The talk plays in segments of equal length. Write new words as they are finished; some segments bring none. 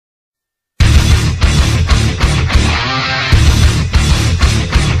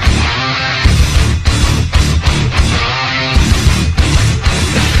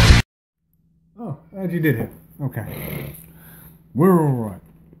Glad you did hit. Okay. We're alright.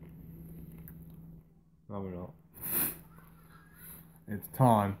 No, we're not. It's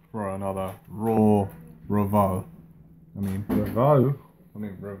time for another Raw Revo. Revo?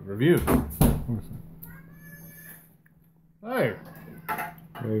 Review. Oh.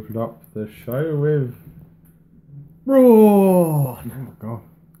 We opened up the show with Raw. Oh god.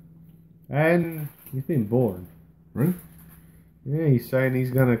 And he's been boring. Really? Yeah, he's saying he's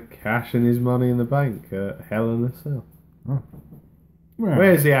going to cash in his money in the bank at Hell in a Cell. Oh. Well,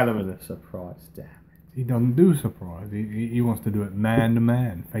 Where's the element of surprise? Damn it. he doesn't do surprise. He wants to do it man to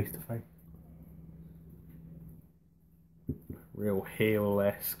man, face to face. Real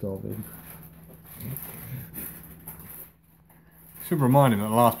heel-esque of him. Should remind him that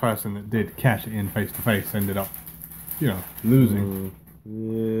the last person that did cash it in face to face ended up, losing.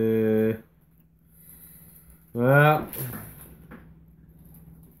 Yeah. Well,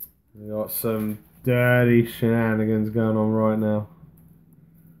 we got some dirty shenanigans going on right now.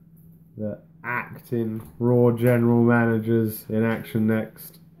 The acting Raw general managers in action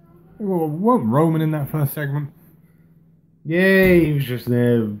next. Well, weren't Roman in that first segment? Yeah, he was just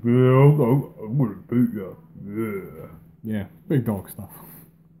there. I'm gonna beat you. Yeah, big dog stuff.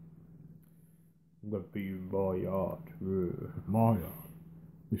 I'm gonna beat you in my yard. Mario.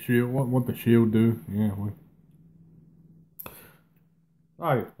 The Shield, what the Shield do? Yeah, we.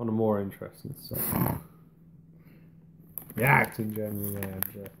 Oh, on a more interesting stuff. The acting general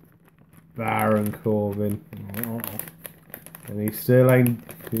manager, Baron Corbin, and he still ain't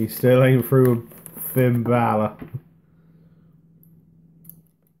through with Finn Balor.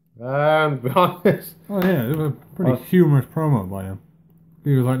 To be honest, Oh yeah, it was a pretty humorous promo by him.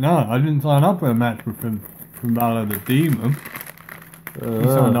 He was like, "No, I didn't sign up for a match with Finn Balor the Demon. He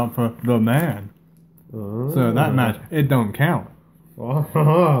signed up for the Man. So that match, it don't count." God.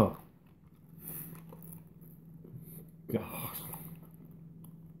 Oh.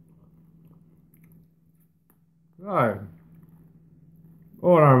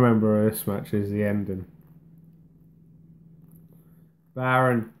 All I remember of this match is the ending.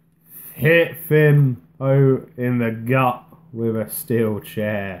 Baron hit Finn in the gut with a steel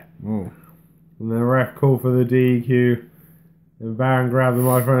chair. Oh. And the ref called for the DQ. And Baron grabbed the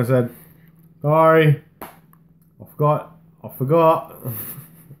microphone and said, "Sorry, I forgot. I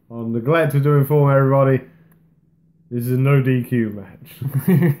neglected to inform everybody. This is a no DQ match."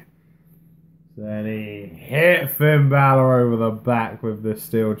 Then he hit Finn Balor over the back with the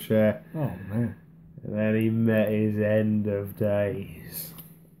steel chair. Oh man. And then he met his end of days.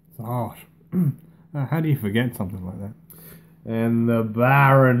 It's harsh. How do you forget something like that? And the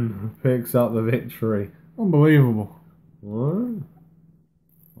Baron picks up the victory. Unbelievable. What?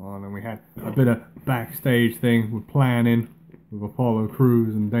 Oh, and then we had a bit of backstage thing with planning with Apollo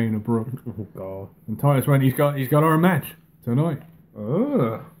Crews and Dana Brooke. Oh God. And Titus went, he's got our match tonight.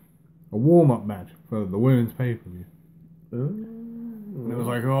 Ugh. A warm-up match for the women's pay-per-view. And it was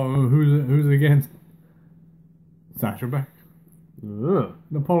like, oh, who's against Sasha Banks? And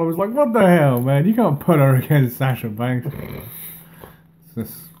Apollo was like, what the hell, man? You can't put her against Sasha Banks. It's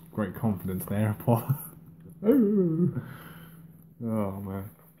just great confidence there, Apollo. Oh, man.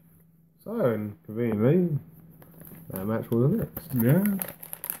 So, conveniently, that match was the next. Yeah.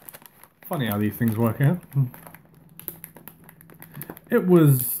 Funny how these things work out. It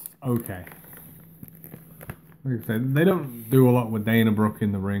was okay. Like I said, they don't do a lot with Dana Brooke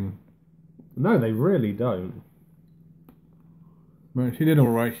in the ring. No, they really don't. But she did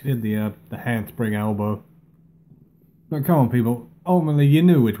alright. She did the handspring elbow. But come on, people. Ultimately, you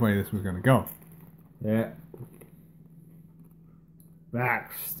knew which way this was going to go. Yeah.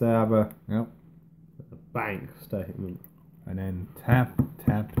 Backstabber. Yep. Bank statement. And then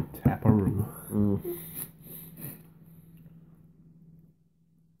taparoo.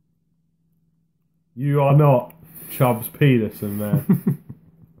 You are not Chubbs Peterson, man.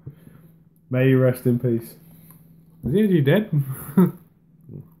 May you rest in peace. Is he actually dead?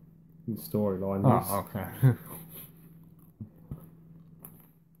 Storyline. Oh, okay.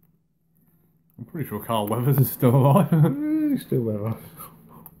 I'm pretty sure Carl Weathers is still alive. He's still with us.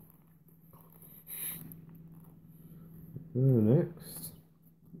 Next,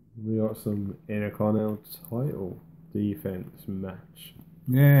 we got some Intercontinental title defense match.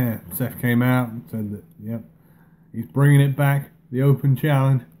 Yeah, Seth came out and said that, yep, he's bringing it back, the open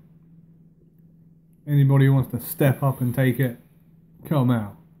challenge. Anybody who wants to step up and take it, come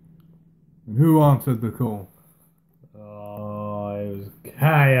out. And who answered the call? Oh, it was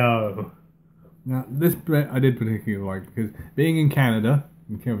KO. Now, this bit I did particularly like, because being in Canada,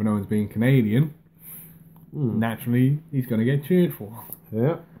 and Kevin Owens being Canadian, naturally, he's going to get cheered for.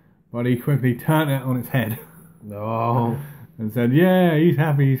 Yeah. but he quickly turned it on its head No. and said, yeah, he's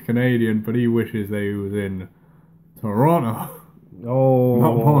happy he's Canadian, but he wishes that he was in Toronto, Oh.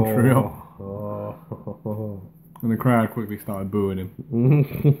 not Montreal. Oh. And the crowd quickly started booing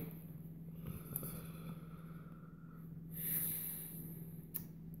him.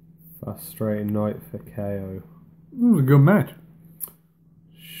 Frustrating night for KO. It was a good match.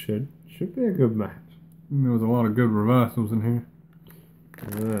 Should be a good match. And there was a lot of good reversals in here.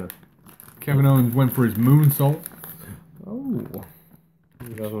 Yeah. Kevin Owens went for his moonsault. Oh.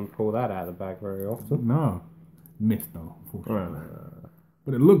 He doesn't pull that out of the bag very often. No. Missed though, unfortunately.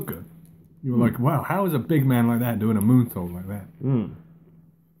 But it looked good. You were like, wow, how is a big man like that doing a moonsault like that?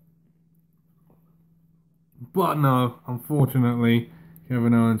 But no, unfortunately,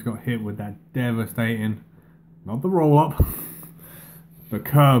 Kevin Owens got hit with that devastating, not the roll up, the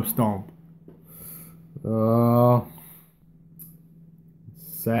curb stomp.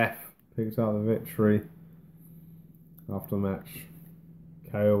 Seth picked up the victory after the match.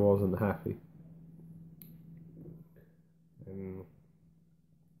 KO wasn't happy. And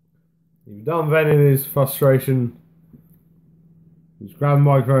he was done venting his frustration. He just grabbed the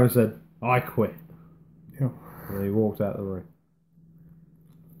microphone and said, I quit. Yeah. And he walked out the ring.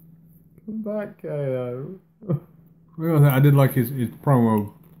 Come back, KO. I did like his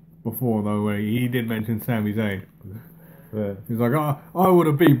promo before though, where he did mention Sami Zayn. Yeah. He's like, I would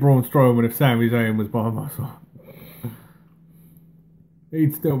have beat Braun Strowman if Sami Zayn was by my side.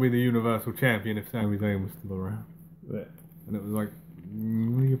 He'd still be the Universal Champion if Sami Zayn was still around. Yeah. And it was like,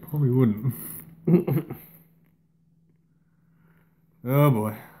 well, you probably wouldn't. Oh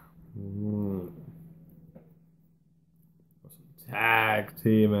boy. Tag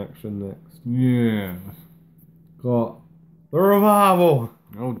team action next. Yeah. Got the Revival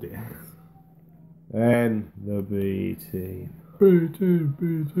Oh dear. and the B team.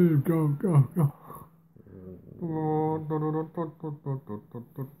 B2, go, go, go.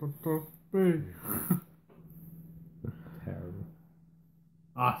 B. Terrible.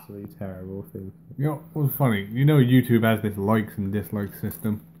 Utterly terrible thing. You know what's funny? You know YouTube has this likes and dislikes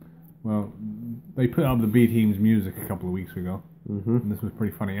system. Well, they put up the B Team's music a couple of weeks ago. And this was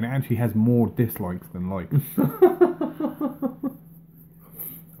pretty funny. And it actually has more dislikes than likes.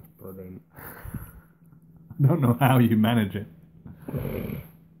 Brilliant. I don't know how you manage it.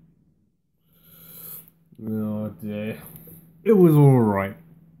 Oh dear. It was alright.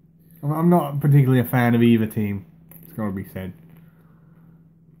 I'm not particularly a fan of either team. It's got to be said.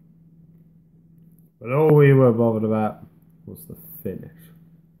 But all we were bothered about was the finish.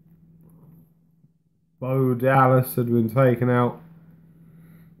 Bo Dallas had been taken out.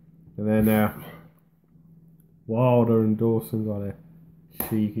 And then Wilder and Dawson got a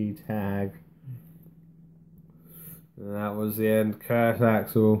cheeky tag. And that was the end. Kurt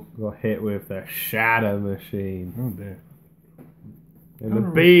Axel got hit with the Shatter Machine. Oh dear. And the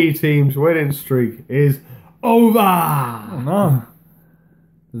B team's winning streak is over! Oh no.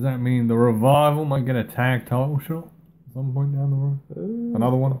 Does that mean the Revival might get a tag title shot at some point down the road?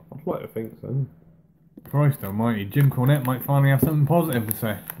 Another one? I'd like to think so. Christ almighty, Jim Cornette might finally have something positive to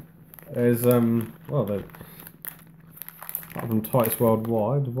say. There's, well, apart from Tights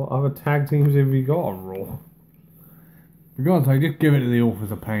Worldwide, what other tag teams have you got on Raw? For God's sake, just give it to the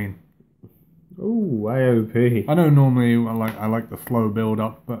Authors of Pain. Ooh, AOP. I know normally I like the slow build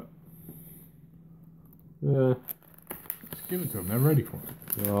up, but Yeah. just give it to them, they're ready for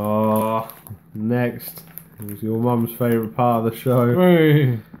it. Oh, next is your mum's favourite part of the show.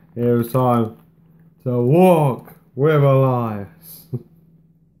 Hey. It was time to walk with Elias.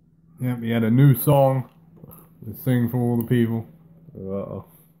 Yep, he had a new song to sing for all the people. Uh-oh.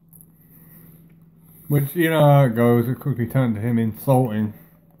 Which, you know how it goes, it quickly turned to him insulting.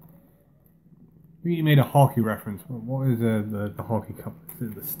 I think he made a hockey reference. What is the hockey cup?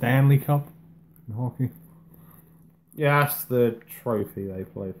 Is it the Stanley Cup in hockey? Yeah, that's the trophy they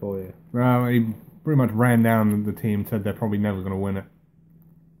play for you. Well, he pretty much ran down the team and said they're probably never going to win it.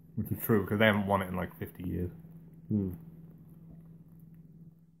 Which is true, because they haven't won it in like 50 years.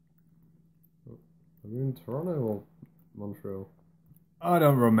 Are we in Toronto or Montreal? I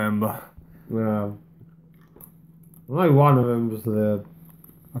don't remember. No. I know one of them was the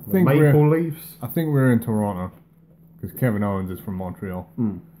I think Maple Leafs. I think we're in Toronto, because Kevin Owens is from Montreal. I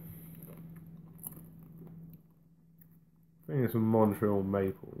think it's the Montreal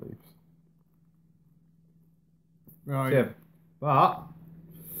Maple Leafs. Oh, Yeah, but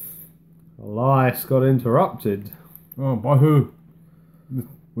Elias got interrupted. Oh, by who?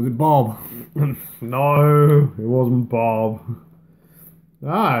 Was it Bob? No, it wasn't Bob.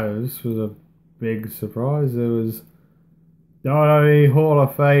 No, this was a big surprise. There was WWE Hall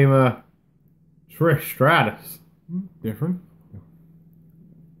of Famer Trish Stratus. Different.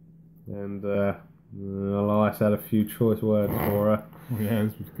 And Elias had a few choice words for her. Yeah,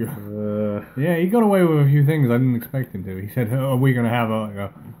 this was good. Yeah, he got away with a few things I didn't expect him to. He said, "Are we going to have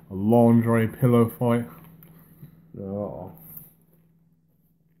a lingerie pillow fight?" Oh.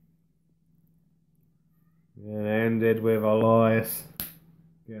 And it ended with Elias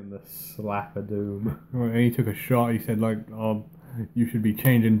getting the slap of doom. And he took a shot. He said, like, "Oh, you should be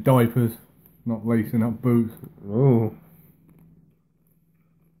changing diapers, not lacing up boots." Ooh.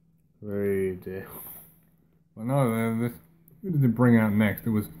 Very dear. But no, this, who did it bring out next?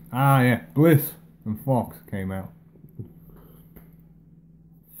 It was, Bliss and Fox came out.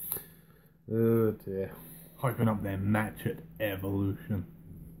 Oh dear. Hyping up their match at Evolution.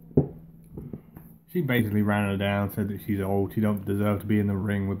 She basically ran her down, said that she's old, she don't deserve to be in the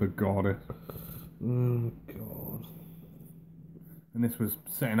ring with the goddess. Oh God. And this was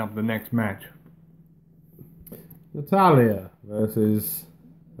setting up the next match. Natalya versus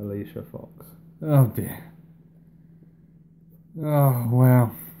Alicia Fox. Oh dear. Oh,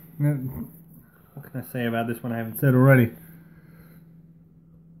 well. What can I say about this one I haven't said already?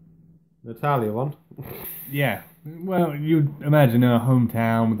 Natalya won. Yeah. Well, you'd imagine her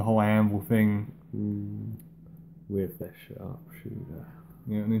hometown with the whole Anvil thing. With the sharpshooter.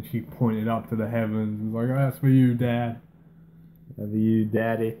 Yeah, and then she pointed up to the heavens and was like, "That's for you, Dad." Have you,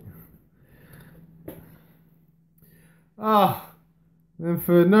 Daddy? And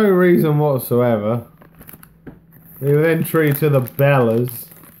for no reason whatsoever, we were then treated to the Bellas,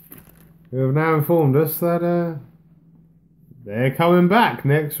 who have now informed us that they're coming back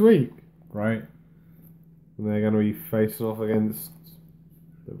next week. Right. And they're going to be facing off against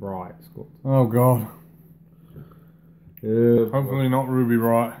the Riot Squad. Oh, God. Hopefully not Ruby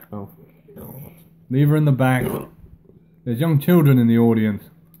Riot. Oh. Leave her in the back. There's young children in the audience.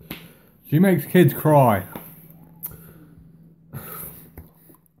 She makes kids cry.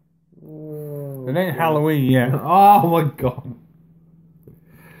 It ain't Halloween yet. Oh my God.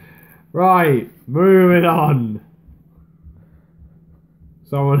 Right, moving on.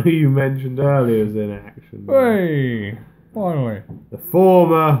 Someone who you mentioned earlier is in action. Hey! Finally. The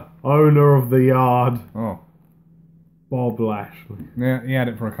former owner of the yard, Oh. Bob Lashley. Yeah, he had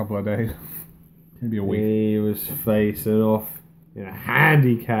it for a couple of days. Maybe a week. He was facing off in a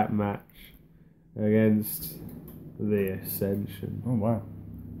handicap match against the Ascension. Oh, wow.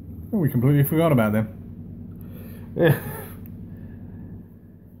 Oh, we completely forgot about them. Yeah.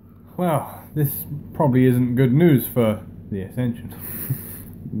 Well, this probably isn't good news for the Ascension.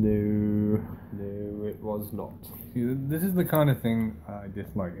 No, it was not. See, this is the kind of thing I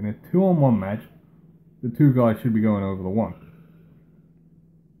dislike. In a 2-on-1 match, the two guys should be going over the one.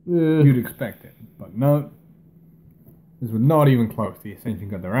 You'd expect it, but no. This was not even close. The Ascension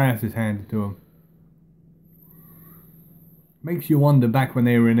got their asses handed to them. Makes you wonder back when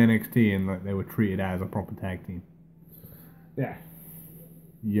they were in NXT and like they were treated as a proper tag team. Yeah.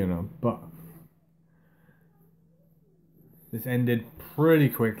 You know, but this ended pretty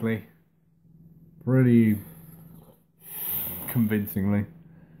quickly. Pretty convincingly.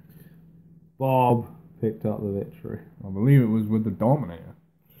 Bob picked up the victory. I believe it was with the Dominator.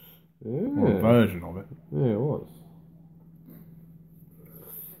 Yeah. Or a version of it. Yeah, it was.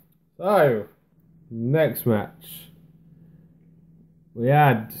 So, next match. We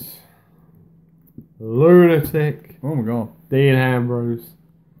had Lunatic, Oh my God. Dean Ambrose,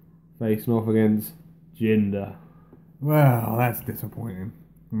 facing off against Jinder. Well, that's disappointing.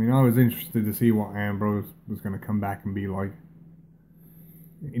 I mean, I was interested to see what Ambrose was going to come back and be like.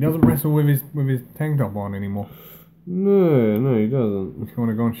 He doesn't wrestle with his tank top on anymore. No, he doesn't. He's going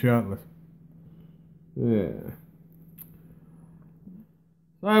to go shirtless. Yeah.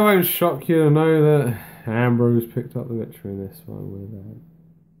 So it won't shock you to know that Ambrose picked up the victory in this one with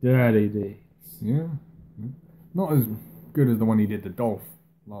Dirty Deeds. Yeah. Not as good as the one he did to Dolph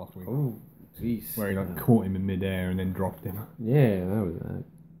last week. Oh, jeez. Where he like caught him in midair and then dropped him. Yeah, that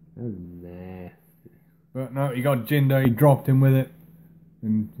was nasty. But no, he got Jinder, he dropped him with it.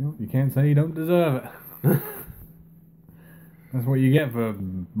 And you can't say you don't deserve it. That's what you get for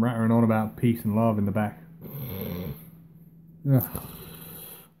rattling on about peace and love in the back. Ugh.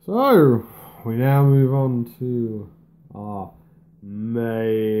 So, we now move on to our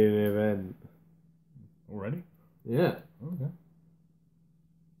main event. Already? Yeah. Okay.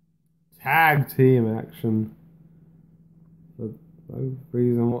 Tag team action. For no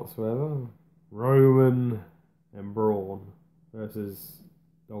reason whatsoever. Roman and Braun versus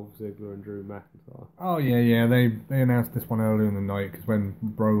Dolph Ziggler and Drew McIntyre. Oh yeah. They announced this one earlier in the night because when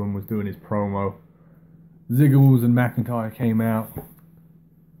Roman was doing his promo, Ziggles and McIntyre came out.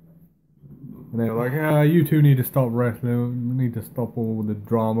 And they were like, you two need to stop wrestling. We need to stop all the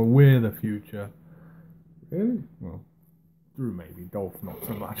drama. We're the future. Really? Well, Drew maybe. Dolph not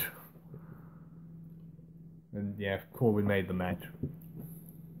so much. And yeah, Corbin made the match.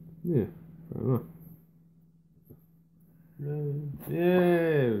 Yeah, fair enough. Yeah,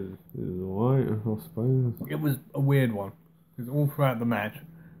 it was alright, I suppose. It was a weird one. Because all throughout the match,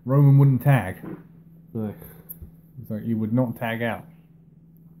 Roman wouldn't tag. No. So he would not tag out.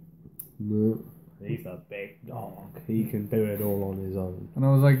 No. He's a big dog. He can do it all on his own. And I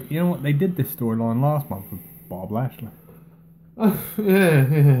was like, you know what? They did this storyline last month with Bob Lashley.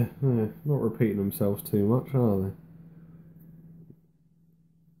 Yeah. Not repeating themselves too much, are they?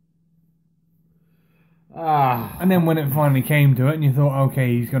 And then when it finally came to it, and you thought,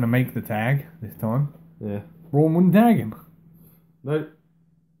 okay, he's going to make the tag this time. Yeah. Braun wouldn't tag him. No.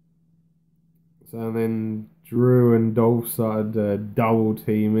 So then Drew and Dolph started double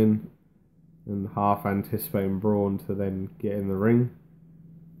teaming and half anticipating Braun to then get in the ring.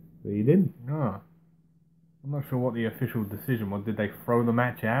 But he didn't. Oh. I'm not sure what the official decision was. Did they throw the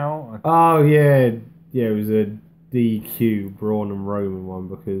match out? Oh, yeah. Yeah, it was a DQ Braun and Roman one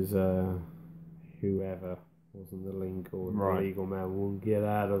because whoever wasn't the link or the legal man wouldn't get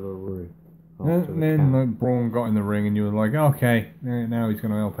out of the ring. And then Braun got in the ring and you were like, okay, now he's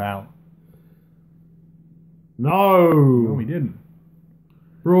going to help out. No, he didn't.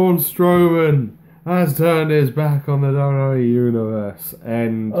 Braun Strowman has turned his back on the WWE Universe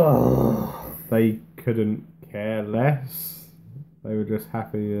and they couldn't care less. They were just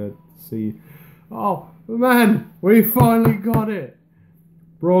happy to see, oh man, we finally got it.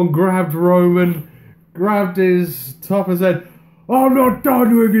 Braun grabbed Roman, grabbed his top and said, I'm not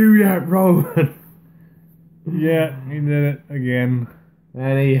done with you yet, Roman. Yeah, he did it again.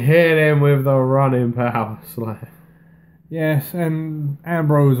 And he hit him with the running power slam. Yes, and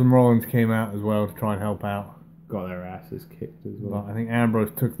Ambrose and Rollins came out as well to try and help out. Got their asses kicked as well. But I think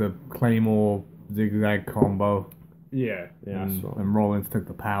Ambrose took the Claymore zigzag combo. Yeah, that's right. And Rollins took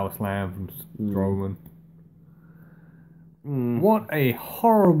the power slam from Strowman. Mm. What a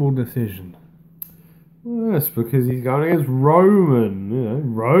horrible decision. Well, that's because he's going against Roman. You know,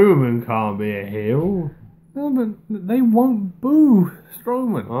 Roman can't be a heel. No, but they won't boo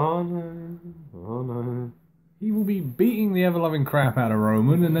Strowman. Oh no. He will be beating the ever-loving crap out of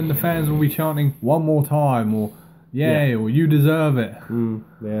Roman, and then the fans will be chanting, one more time, or yay, or you deserve it.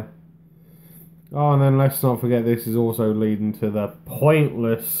 Yeah. Oh, and then let's not forget this is also leading to the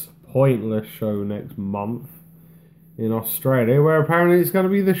pointless show next month in Australia, where apparently it's going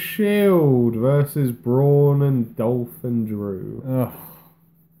to be The Shield versus Braun and Dolph and Drew. Ugh.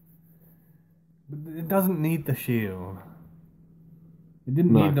 But it doesn't need the Shield. It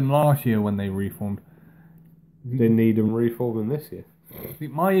didn't need them last year when they reformed. Didn't need them reforming this year.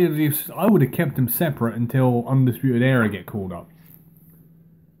 I would have kept them separate until Undisputed Era get called up.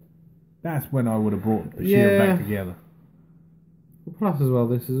 That's when I would have brought the Shield back together. Plus, as well,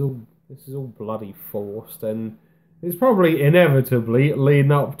 this is all bloody forced, and it's probably inevitably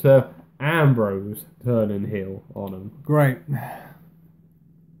leading up to Ambrose turning heel on him. Great.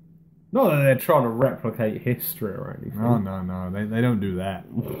 Not that they're trying to replicate history or anything. Oh, no. They don't do that.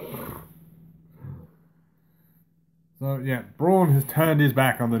 So, yeah, Braun has turned his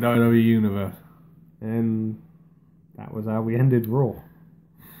back on the WWE Universe. And that was how we ended Raw.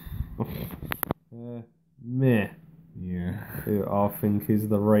 Meh. Yeah. I think is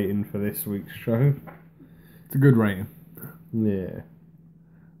the rating for this week's show. It's a good rating. Yeah.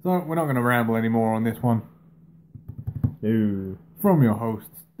 So, we're not going to ramble anymore on this one. No. From your hosts,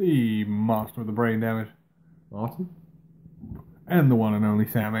 the master of the brain damage, Martin, and the one and only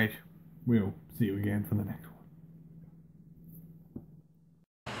Sam H. We'll see you again for the next one.